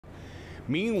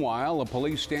Meanwhile, a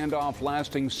police standoff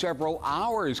lasting several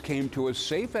hours came to a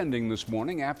safe ending this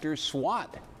morning after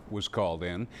SWAT was called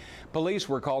in. Police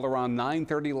were called around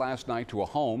 9:30 last night to a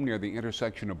home near the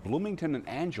intersection of Bloomington and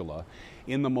Angela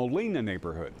in the Molina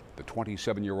neighborhood. The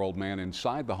 27-year-old man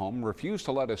inside the home refused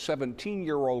to let a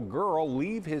 17-year-old girl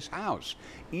leave his house,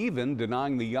 even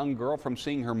denying the young girl from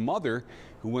seeing her mother,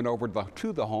 who went over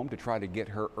to the home to try to get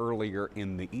her earlier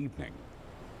in the evening.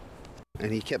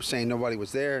 And he kept saying nobody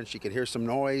was there, and she could hear some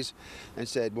noise and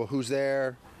said, well, who's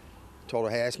there? Told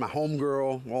her, hey, it's my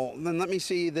homegirl. Well, then let me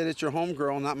see that it's your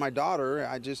homegirl, not my daughter.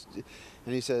 And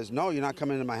he says, no, you're not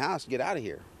coming into my house. Get out of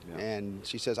here. Yeah. And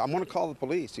she says, I'm going to call the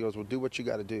police. He goes, well, do what you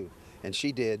got to do. And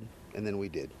she did, and then we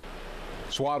did.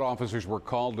 SWAT officers were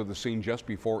called to the scene just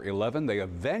before 11. They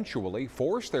eventually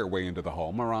forced their way into the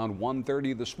home around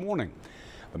 1:30 this morning.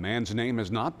 The man's name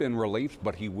has not been released,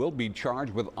 but he will be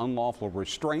charged with unlawful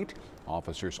restraint.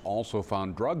 Officers also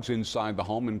found drugs inside the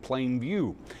home in plain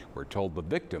view. We're told the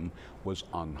victim was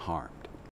unharmed.